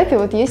на шляпе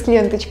вот есть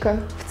ленточка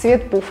в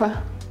цвет пуфа.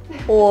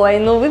 Ой,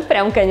 ну вы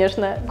прям,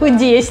 конечно,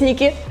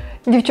 кудесники.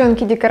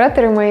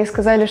 Девчонки-декораторы мои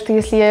сказали, что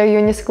если я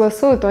ее не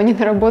согласую, то они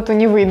на работу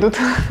не выйдут.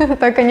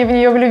 Так они в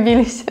нее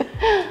влюбились.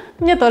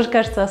 Мне тоже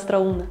кажется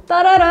остроумно.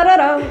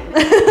 Тарарарарам.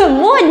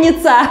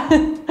 Модница!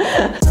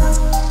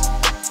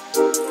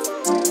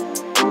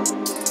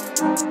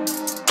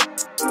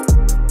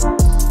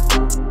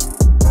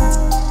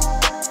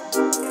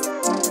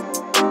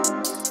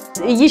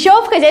 Еще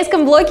в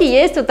хозяйском блоке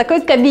есть вот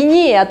такой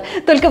кабинет.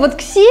 Только вот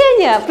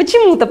Ксения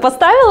почему-то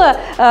поставила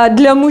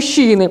для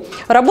мужчины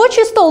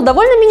рабочий стол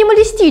довольно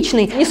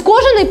минималистичный. Не с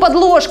кожаной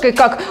подложкой,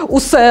 как у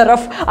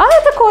сэров, а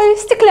такой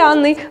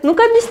стеклянный.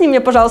 Ну-ка объясни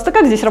мне, пожалуйста,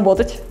 как здесь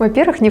работать?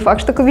 Во-первых, не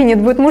факт, что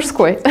кабинет будет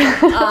мужской.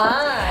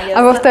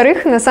 А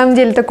во-вторых, на самом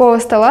деле такого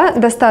стола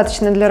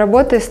достаточно для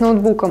работы с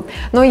ноутбуком.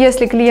 Но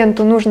если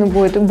клиенту нужно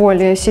будет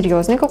более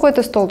серьезный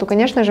какой-то стол, то,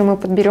 конечно же, мы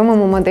подберем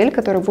ему модель,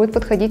 которая будет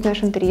подходить в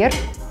наш интерьер.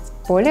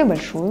 Более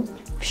большую.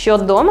 В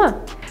счет дома?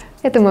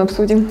 Это мы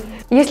обсудим.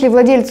 Если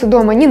владельцу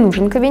дома не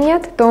нужен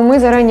кабинет, то мы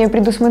заранее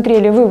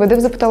предусмотрели выводы в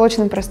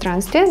запотолочном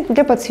пространстве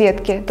для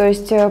подсветки. То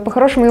есть,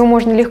 по-хорошему, его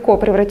можно легко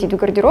превратить в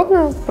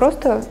гардеробную,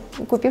 просто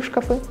купив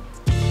шкафы.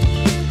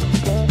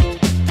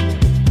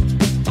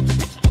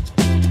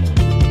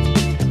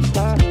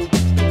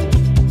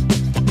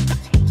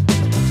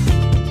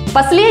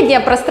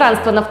 Последнее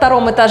пространство на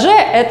втором этаже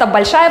 – это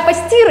большая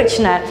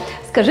постирочная.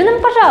 Скажи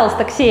нам,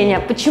 пожалуйста, Ксения,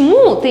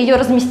 почему ты ее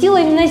разместила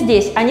именно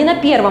здесь, а не на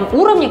первом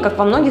уровне, как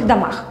во многих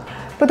домах?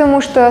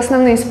 Потому что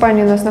основные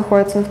спальни у нас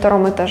находятся на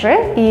втором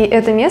этаже, и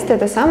это место –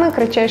 это самый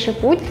кратчайший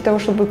путь для того,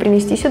 чтобы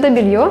принести сюда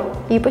белье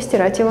и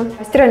постирать его.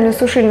 Стиральную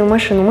сушильную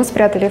машину мы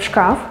спрятали в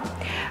шкаф.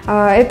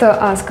 Это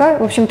Аска,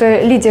 в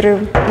общем-то, лидеры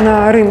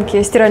на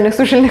рынке стиральных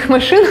сушильных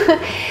машин.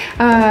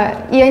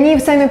 И они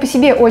сами по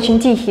себе очень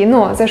тихие,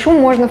 но за шум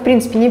можно, в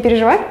принципе, не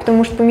переживать,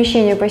 потому что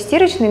помещение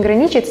постирочное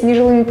граничит с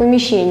нежилыми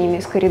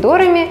помещениями, с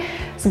коридорами,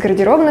 с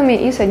гардеробными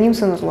и с одним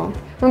санузлом.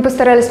 Мы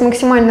постарались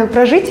максимально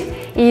прожить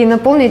и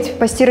наполнить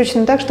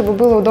постирочную так, чтобы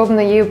было удобно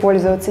ею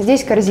пользоваться.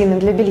 Здесь корзина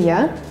для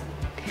белья.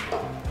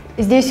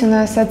 Здесь у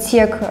нас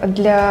отсек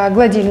для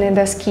гладильной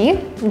доски,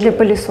 для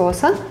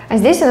пылесоса. А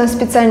здесь у нас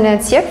специальный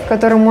отсек, в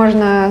котором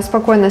можно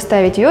спокойно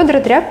ставить ведра,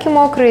 тряпки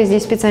мокрые.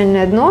 Здесь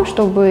специальное дно,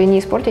 чтобы не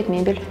испортить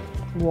мебель.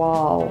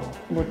 Вау,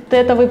 вот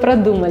это вы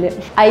продумали.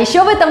 А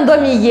еще в этом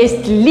доме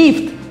есть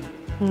лифт,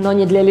 но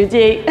не для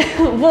людей.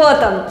 Вот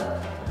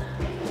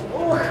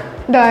он.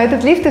 Да,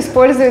 этот лифт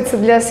используется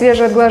для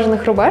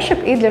свежеотглаженных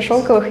рубашек и для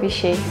шелковых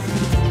вещей.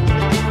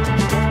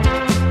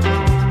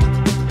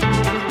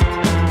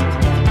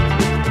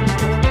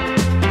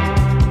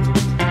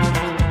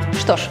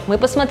 Что ж, мы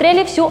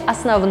посмотрели всю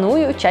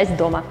основную часть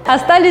дома.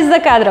 Остались за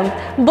кадром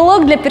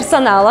блок для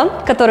персонала,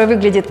 который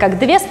выглядит как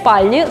 2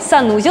 спальни,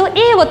 санузел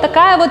и вот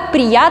такая вот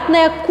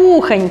приятная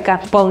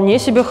кухонька. Вполне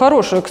себе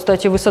хорошая,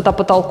 кстати, высота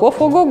потолков,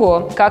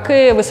 ого-го, как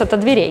и высота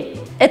дверей.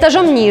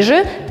 Этажом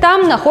ниже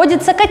там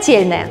находится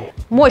котельная.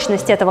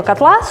 Мощность этого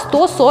котла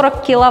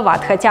 140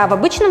 киловатт, хотя в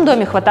обычном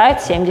доме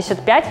хватает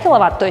 75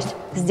 киловатт, то есть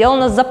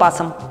сделано с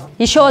запасом.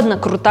 Еще одна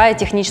крутая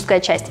техническая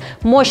часть.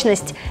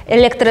 Мощность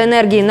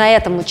электроэнергии на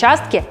этом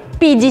участке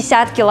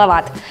 50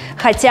 киловатт,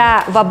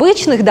 хотя в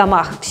обычных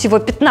домах всего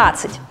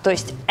 15, то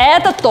есть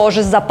это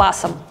тоже с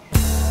запасом.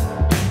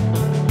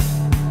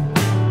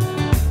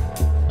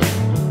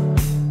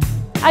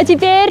 А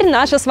теперь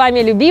наша с вами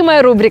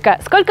любимая рубрика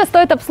 «Сколько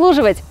стоит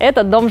обслуживать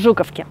этот дом в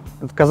Жуковке?».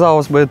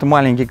 Казалось бы, это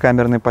маленький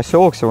камерный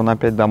поселок, всего на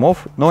 5 домов,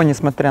 но,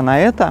 несмотря на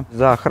это,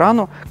 за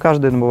охрану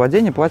каждое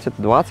домовладение платит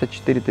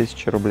 24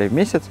 тысячи рублей в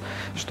месяц,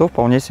 что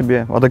вполне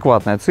себе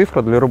адекватная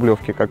цифра для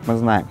Рублевки, как мы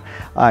знаем.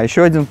 А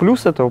еще один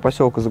плюс этого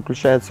поселка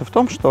заключается в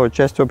том, что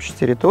часть общей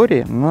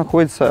территории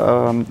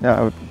находится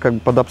как бы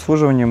под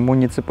обслуживанием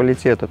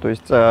муниципалитета, то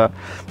есть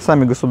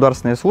сами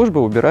государственные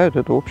службы убирают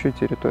эту общую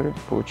территорию.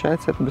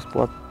 Получается, это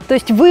бесплатно. То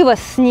есть вывоз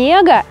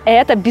снега –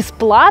 это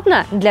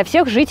бесплатно для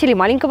всех жителей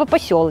маленького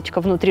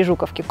поселочка внутри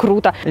Жуковки.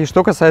 Круто! И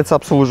что касается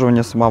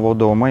обслуживания самого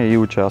дома и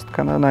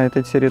участка на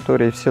этой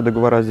территории, все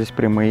договора здесь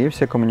прямые,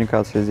 все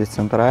коммуникации здесь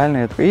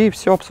центральные, и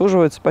все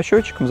обслуживается по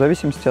счетчикам в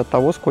зависимости от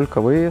того, сколько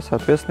вы,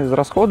 соответственно,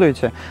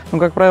 израсходуете. Ну,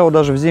 как правило,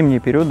 даже в зимний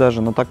период,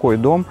 даже на такой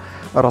дом,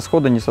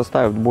 расходы не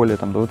составят более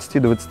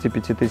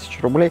 20-25 тысяч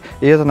рублей.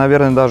 И это,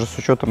 наверное, даже с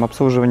учетом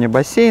обслуживания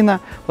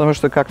бассейна, потому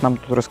что, как нам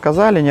тут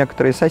рассказали,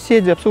 некоторые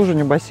соседи,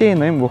 обслуживание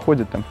бассейна им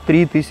выходит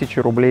 3000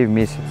 рублей в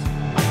месяц.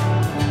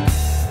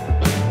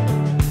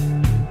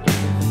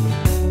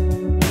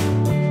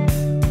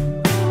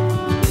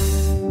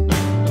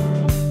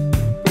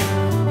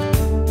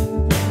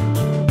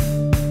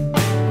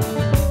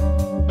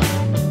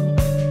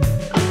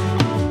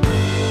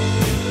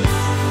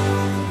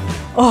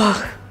 Ох,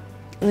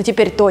 ну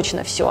теперь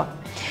точно все.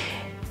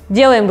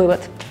 Делаем вывод.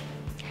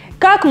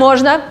 Как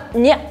можно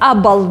не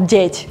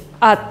обалдеть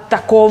от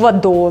такого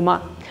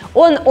дома?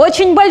 Он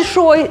очень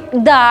большой,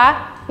 да,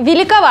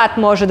 великоват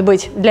может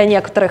быть для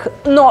некоторых,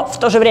 но в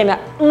то же время,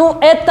 ну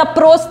это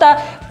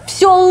просто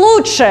все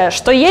лучшее,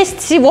 что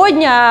есть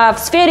сегодня в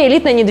сфере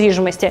элитной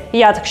недвижимости,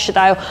 я так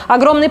считаю.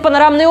 Огромные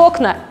панорамные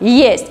окна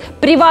есть,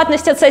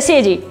 приватность от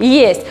соседей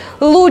есть,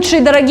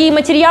 лучшие дорогие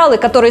материалы,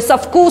 которые со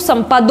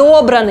вкусом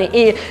подобраны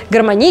и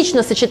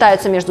гармонично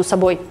сочетаются между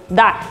собой.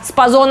 Да,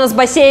 спа-зона с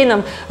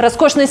бассейном,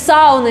 роскошной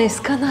сауной с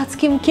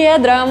канадским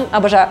кедром,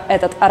 обожаю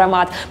этот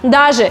аромат.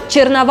 Даже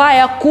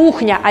черновая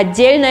кухня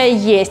отдельная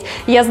есть.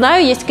 Я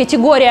знаю, есть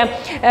категория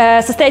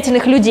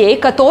состоятельных людей,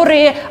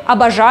 которые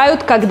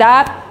обожают,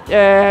 когда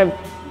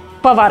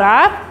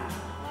повара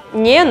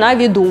не на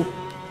виду.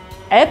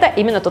 Это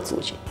именно тот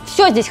случай.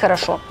 Все здесь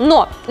хорошо,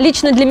 но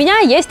лично для меня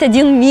есть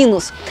один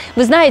минус.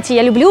 Вы знаете,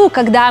 я люблю,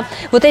 когда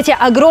вот эти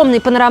огромные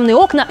панорамные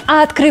окна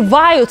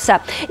открываются,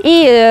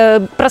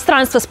 и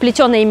пространство,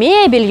 сплетенное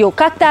мебелью,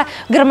 как-то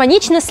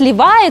гармонично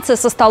сливается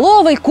со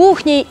столовой,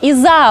 кухней и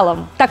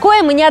залом.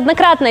 Такое мы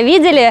неоднократно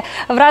видели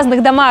в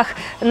разных домах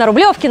на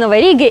Рублевке,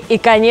 Новой Риге и,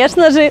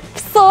 конечно же,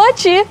 в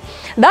Сочи.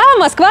 Да,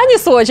 Москва не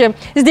Сочи.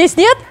 Здесь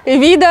нет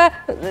вида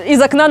из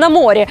окна на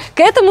море. К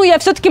этому я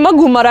все-таки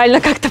могу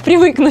морально как-то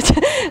привыкнуть,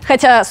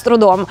 хотя с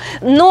трудом.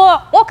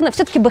 Но окна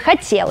все-таки бы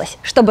хотелось,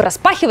 чтобы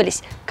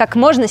распахивались как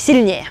можно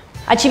сильнее.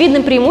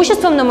 Очевидным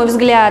преимуществом, на мой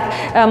взгляд,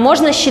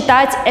 можно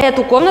считать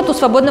эту комнату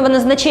свободного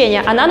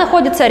назначения. Она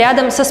находится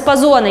рядом со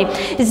спа-зоной.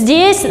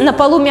 Здесь на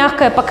полу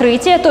мягкое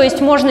покрытие, то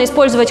есть можно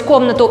использовать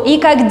комнату и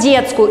как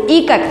детскую,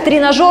 и как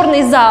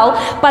тренажерный зал.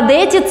 Под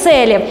эти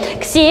цели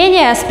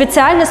Ксения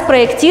специально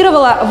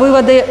спроектировала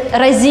выводы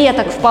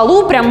розеток в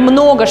полу, прям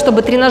много,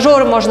 чтобы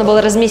тренажеры можно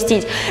было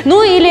разместить.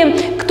 Ну или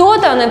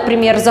кто-то,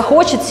 например,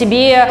 захочет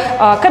себе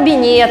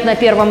кабинет на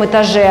первом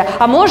этаже,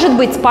 а может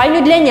быть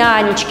спальню для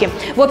нянечки.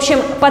 В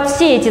общем, под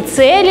все эти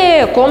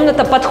цели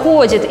комната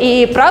подходит.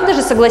 И правда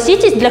же,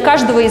 согласитесь, для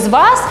каждого из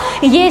вас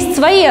есть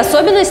свои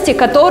особенности,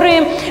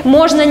 которые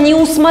можно не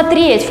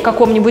усмотреть в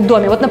каком-нибудь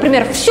доме. Вот,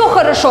 например, все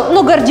хорошо,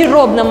 но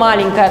гардеробная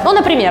маленькая. Ну,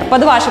 например,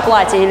 под ваши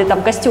платья или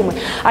там костюмы.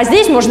 А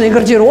здесь можно и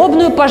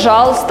гардеробную,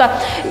 пожалуйста.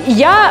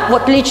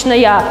 Лично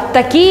я,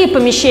 такие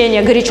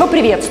помещения горячо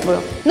приветствую.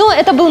 Ну,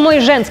 это был мой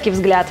женский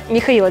взгляд.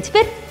 Михаил, а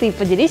теперь ты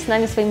поделись с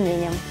нами своим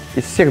мнением.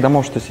 Из всех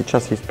домов, что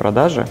сейчас есть в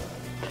продаже,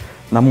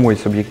 на мой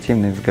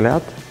субъективный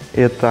взгляд,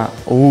 это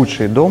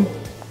лучший дом,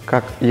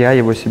 как я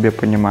его себе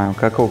понимаю,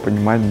 как его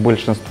понимает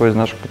большинство из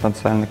наших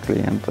потенциальных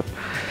клиентов.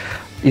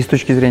 И с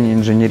точки зрения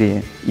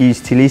инженерии, и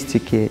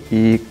стилистики,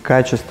 и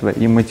качества,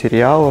 и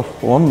материалов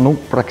он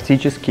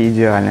практически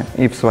идеален.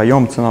 И в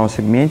своем ценовом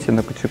сегменте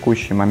на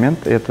текущий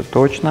момент это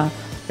точно,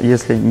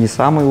 если не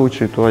самый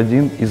лучший, то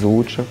один из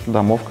лучших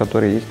домов,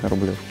 которые есть на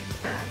Рублевке.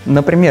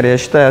 Например, я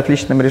считаю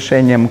отличным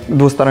решением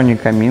двусторонний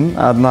камин,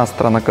 одна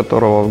сторона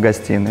которого в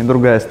гостиной,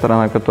 другая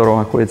сторона которого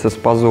находится в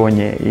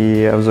спа-зоне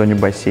и в зоне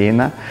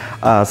бассейна.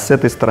 А с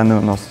этой стороны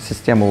у нас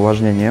система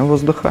увлажнения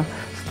воздуха,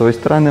 с той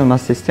стороны у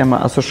нас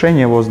система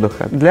осушения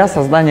воздуха. Для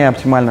создания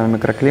оптимального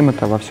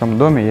микроклимата во всем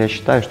доме я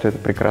считаю, что это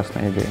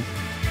прекрасная идея.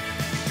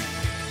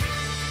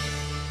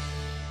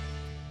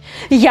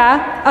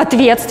 Я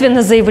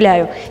ответственно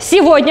заявляю,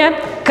 сегодня,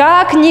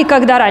 как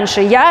никогда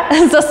раньше, я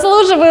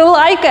заслуживаю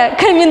лайка,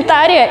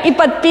 комментария и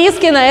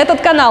подписки на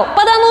этот канал,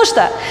 потому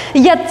что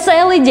я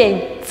целый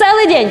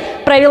день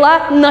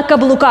провела на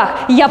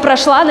каблуках. Я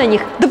прошла на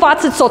них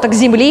 20 соток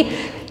земли,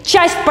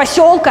 часть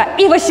поселка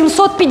и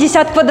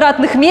 850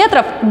 квадратных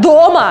метров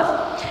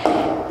дома.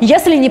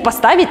 Если не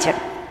поставите,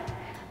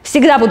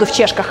 всегда буду в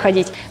чешках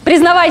ходить.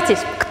 Признавайтесь,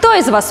 кто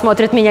из вас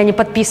смотрит меня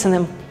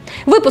неподписанным?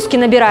 Выпуски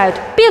набирают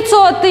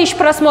 500 тысяч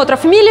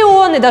просмотров,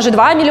 миллионы, даже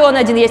 2 миллиона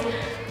один есть.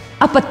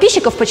 А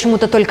подписчиков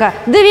почему-то только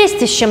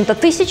 200 с чем-то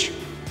тысяч.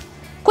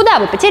 Куда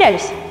вы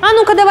потерялись? А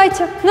ну-ка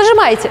давайте,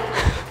 нажимайте.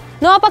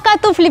 Ну а пока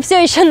туфли все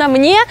еще на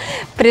мне,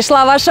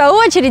 пришла ваша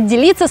очередь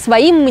делиться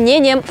своим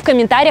мнением в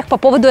комментариях по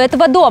поводу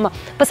этого дома.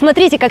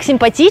 Посмотрите, как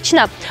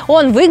симпатично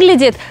он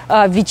выглядит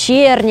в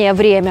вечернее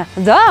время.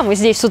 Да, мы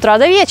здесь с утра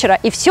до вечера,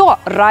 и все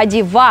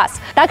ради вас.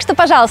 Так что,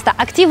 пожалуйста,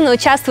 активно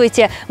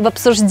участвуйте в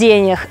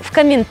обсуждениях, в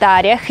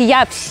комментариях.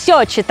 Я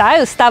все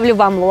читаю, ставлю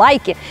вам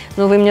лайки.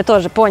 Ну, вы мне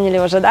тоже поняли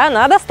уже, да?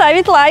 Надо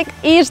ставить лайк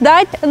и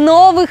ждать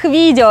новых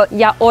видео.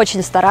 Я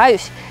очень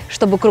стараюсь,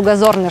 чтобы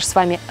кругозор наш с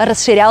вами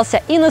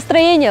расширялся и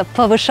настроение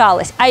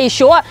повышалось. А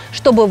еще,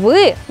 чтобы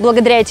вы,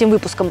 благодаря этим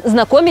выпускам,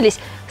 знакомились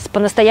с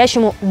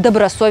по-настоящему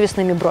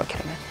добросовестными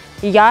брокерами.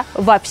 Я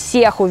во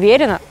всех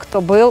уверена,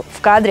 кто был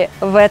в кадре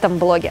в этом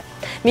блоге.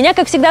 Меня,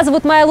 как всегда,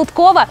 зовут Майя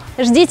Луткова.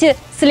 Ждите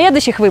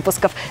следующих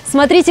выпусков,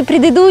 смотрите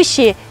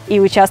предыдущие и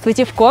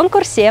участвуйте в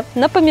конкурсе.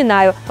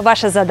 Напоминаю,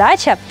 ваша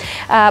задача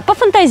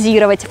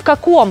пофантазировать, в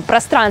каком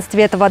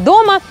пространстве этого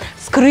дома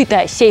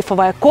скрытая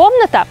сейфовая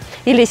комната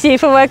или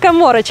сейфовая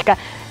каморочка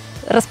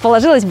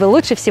расположилась бы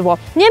лучше всего.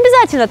 Не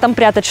обязательно там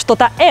прятать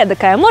что-то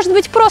эдакое, может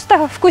быть,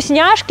 просто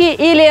вкусняшки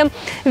или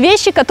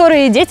вещи,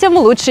 которые детям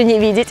лучше не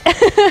видеть.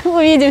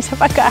 Увидимся,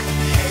 пока!